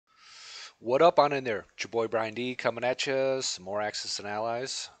What up on in there? It's your boy Brian D coming at you. Some more Axis and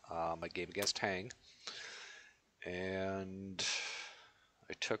Allies. My game against Hang. And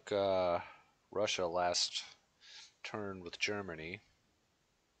I took Russia last turn with Germany.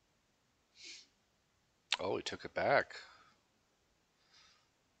 Oh, he took it back.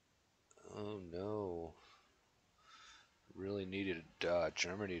 Oh no. Really needed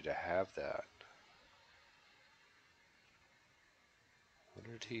Germany to have that. What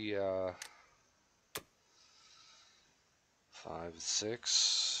did he, 5,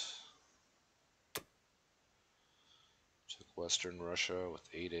 6. Took Western Russia with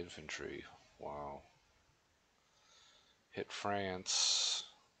 8 infantry. Wow. Hit France.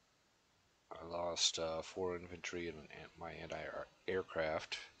 I lost 4 infantry and my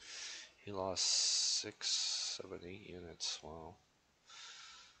anti-aircraft. He lost 6, 7, 8 units. Wow.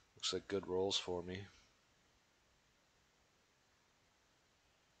 Looks like good rolls for me.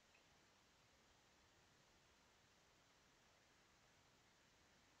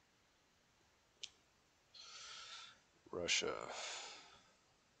 Russia.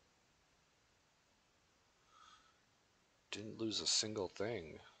 Didn't lose a single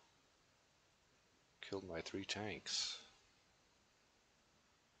thing. Killed my 3 tanks.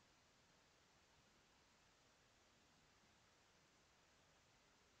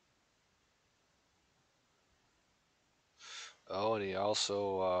 Oh, and he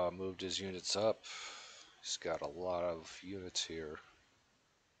also moved his units up. He's got a lot of units here.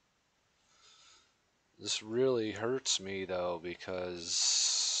 This really hurts me though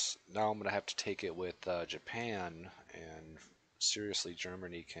because now I'm gonna have to take it with Japan, and seriously,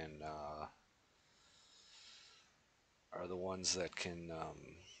 Germany can are the ones that can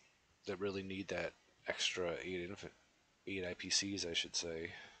that really need that extra 8 IPCs, I should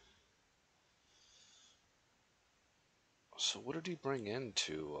say. So what did he bring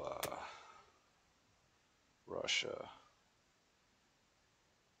into Russia?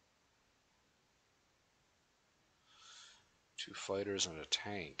 2 fighters and a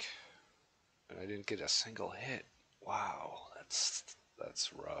tank, and I didn't get a single hit. Wow, that's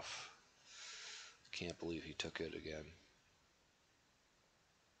rough. Can't believe he took it again.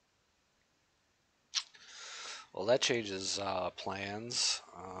 Well, that changes plans.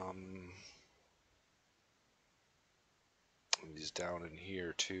 And he's down in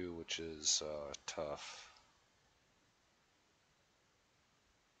here too, which is tough.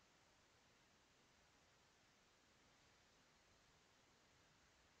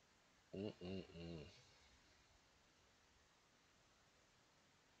 Mm-mm-mm.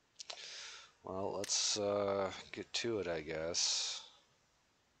 Well, let's get to it, I guess.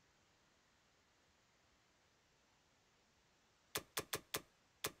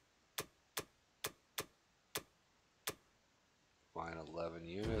 Mine 11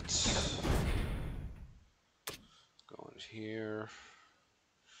 units. Going here.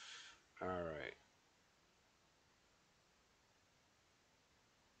 Alright.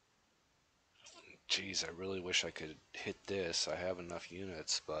 Geez, I really wish I could hit this. I have enough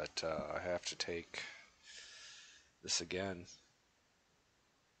units, but I have to take this again.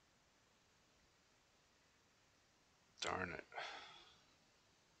 Darn it.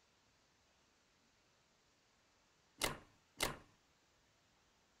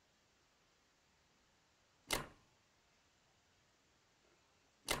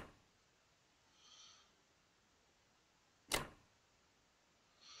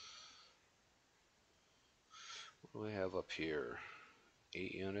 What do we have up here?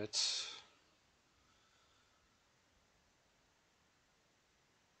 8 units.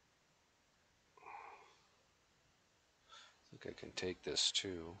 I think I can take this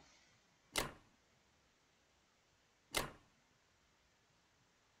too.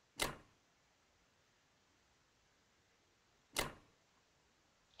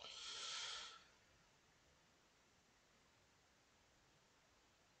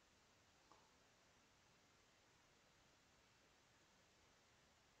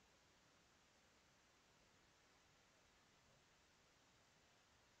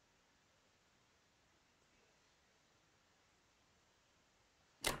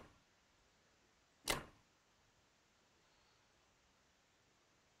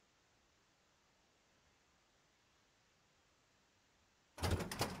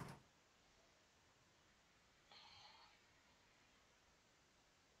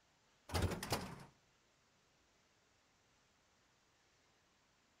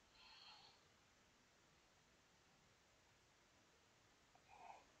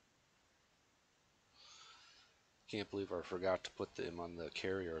 Can't believe I forgot to put them on the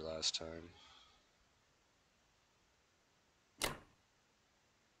carrier last time.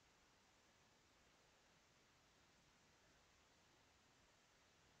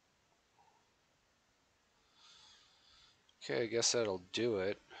 Okay, I guess that'll do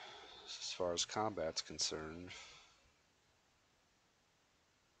it as far as combat's concerned.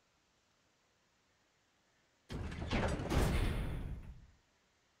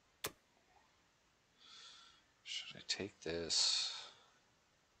 Should I take this?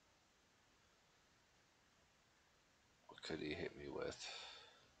 What could he hit me with?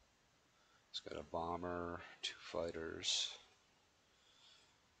 He's got a bomber, 2 fighters.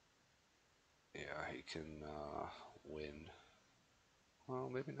 Yeah, he can win. Well,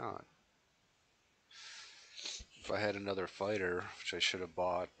 maybe not. If I had another fighter, which I should have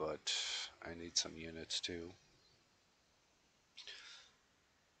bought, but I need some units too.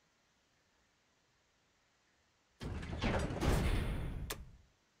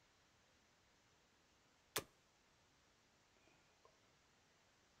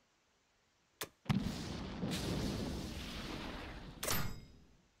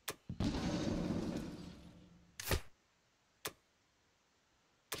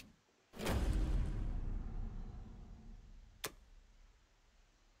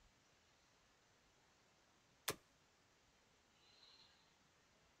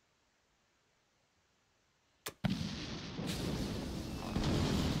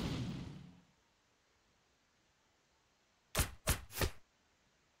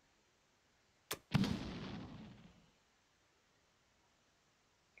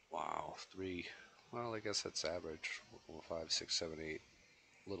 Wow, 3. Well, I guess that's average. 5, 6, 7, 8.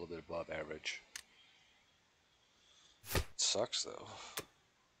 A little bit above average. It sucks though.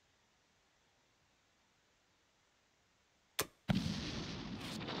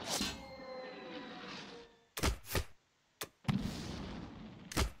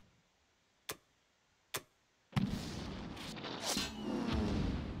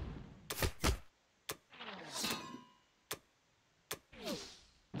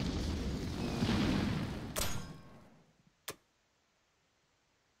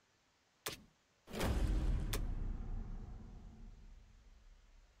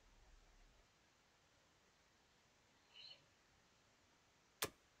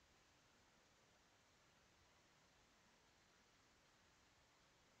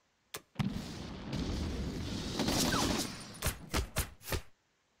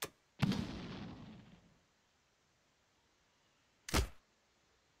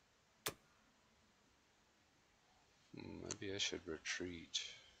 Maybe I should retreat.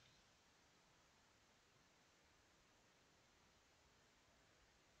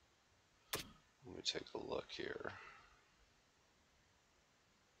 Let me take a look here.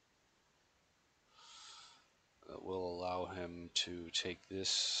 That will allow him to take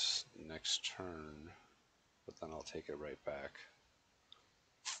this next turn, but then I'll take it right back.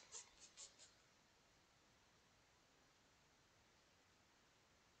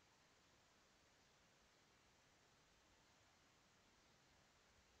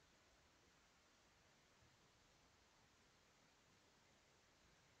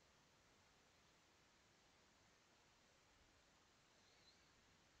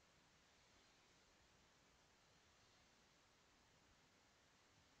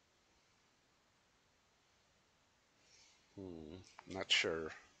 Not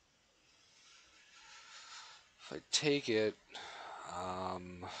sure. If I take it,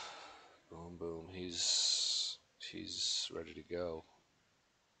 boom, boom, he's ready to go.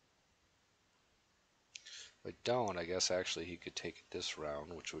 If I don't, I guess actually he could take it this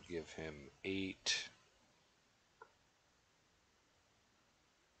round, which would give him 8.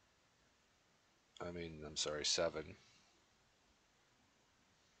 I'm sorry, 7.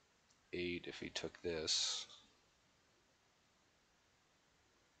 8 if he took this.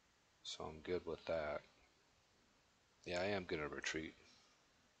 So I'm good with that. Yeah, I am gonna retreat.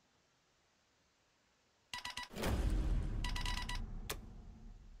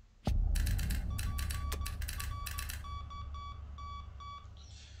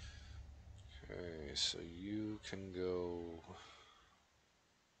 Okay, so you can go.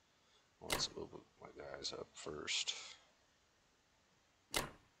 Well, let's move my guys up first.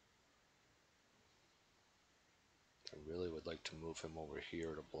 I really would like to move him over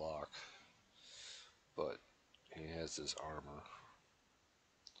here to block, but he has his armor.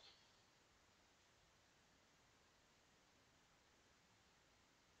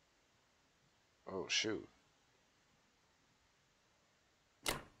 Oh, shoot.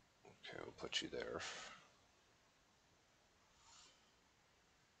 Okay, we'll put you there.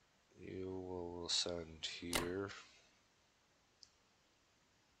 You will send here.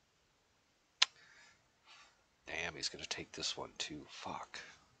 Damn, he's gonna take this one too. Fuck.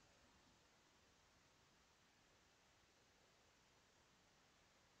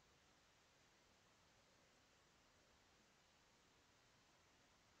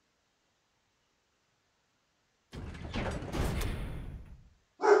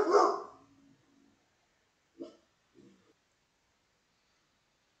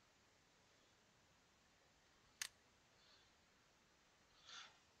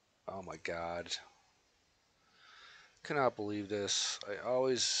 Oh my god. Cannot believe this. I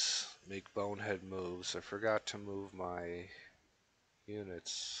always make bonehead moves. I forgot to move my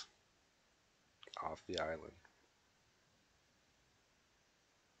units off the island.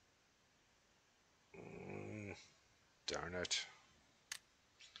 Mm, darn it.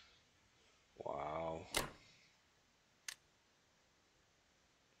 Wow.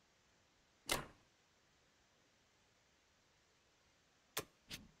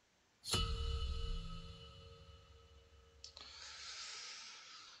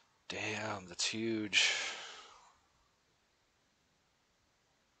 Damn, that's huge.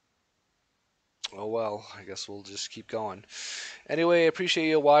 Oh well, I guess we'll just keep going. Anyway, I appreciate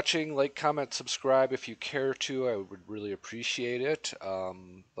you watching. Like, comment, subscribe if you care to. I would really appreciate it.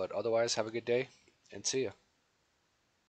 But otherwise, have a good day and see ya.